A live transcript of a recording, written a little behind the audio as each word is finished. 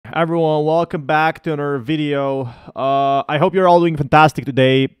Everyone, welcome back to another video. I hope you're all doing fantastic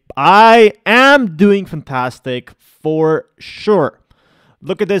today. I am doing fantastic for sure.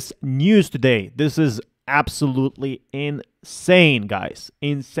 Look at this news today. This is absolutely insane, guys.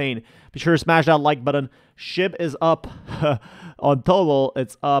 Insane. Be sure to smash that like button. SHIB is up on total.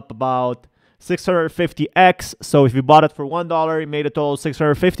 It's up about 650x. So if you bought it for $1, you made a total of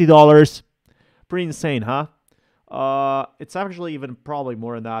 $650. Pretty insane, huh? It's actually even probably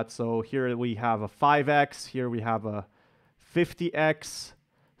more than that. So here we have a 5x. Here we have a 50x.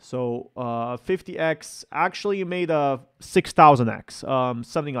 So 50x actually made a 6,000x,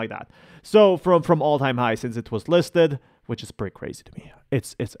 something like that. So from all-time high since it was listed, which is pretty crazy to me.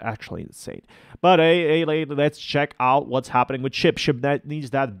 It's actually insane. But hey, let's check out what's happening with SHIB. SHIB that needs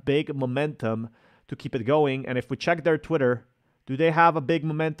that big momentum to keep it going. And if we check their Twitter, do they have a big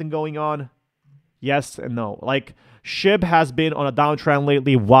momentum going on? Yes and no. Like, SHIB has been on a downtrend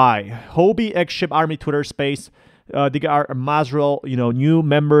lately. Why? Hobie x SHIB Army Twitter space. They are Mazrel, new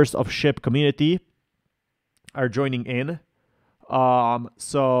members of SHIB community are joining in.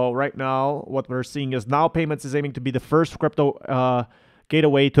 So right now, what we're seeing is Now Payments is aiming to be the first crypto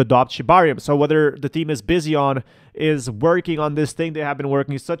gateway to adopt Shibarium. So whether the team is busy on is working on this thing, they have been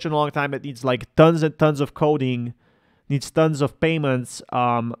working such a long time. It needs like tons and tons of coding, needs tons of payments.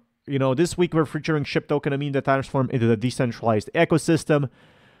 This week we're featuring SHIB token, that transform into the decentralized ecosystem.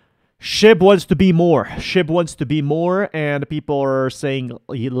 SHIB wants to be more. SHIB wants to be more, and people are saying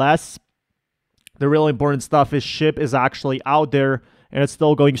less. The real important stuff is SHIB is actually out there, and it's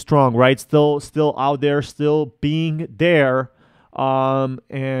still going strong, right? Still out there, still being there.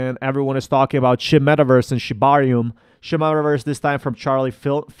 And everyone is talking about SHIB Metaverse and Shibarium. SHIB Metaverse this time from Charlie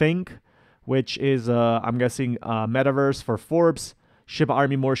Fink, which is, I'm guessing, Metaverse for Forbes. SHIB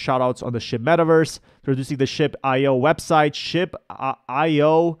Army, more shoutouts on the SHIB Metaverse. Introducing the SHIB IO website, SHIB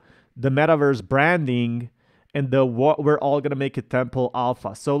IO, the Metaverse branding, and we're all gonna make it Temple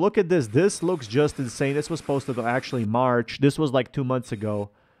Alpha. So look at this. This looks just insane. This was posted actually March. This was like 2 months ago.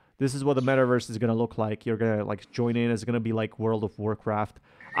 This is what the Metaverse is gonna look like. You're gonna like join in. It's gonna be like World of Warcraft.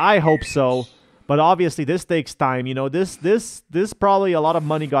 I hope so. But obviously this takes time. This probably a lot of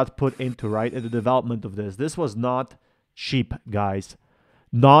money got put into, right, in the development of this. This was not cheap, guys.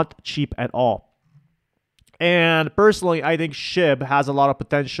 Not cheap at all. And personally, I think SHIB has a lot of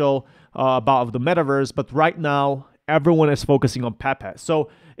potential about the Metaverse, but right now everyone is focusing on Pepe. So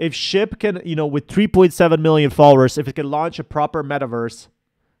if SHIB can, with 3.7 million followers, if it can launch a proper Metaverse,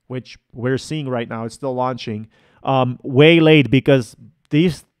 which we're seeing right now, it's still launching, way late, because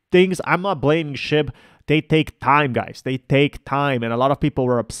these things, I'm not blaming SHIB. They take time, guys. They take time, and a lot of people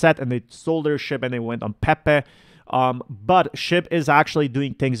were upset and they sold their SHIB and they went on Pepe. But SHIB is actually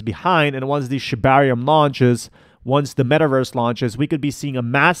doing things behind, and once the Shibarium launches, once the Metaverse launches, we could be seeing a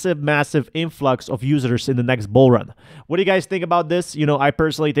massive influx of users in the next bull run. What do you guys think about this? I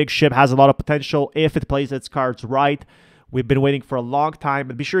personally think SHIB has a lot of potential if it plays its cards right. We've been waiting for a long time,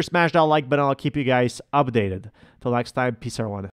 but be sure to smash that like button. I'll keep you guys updated. Till next time, peace everyone.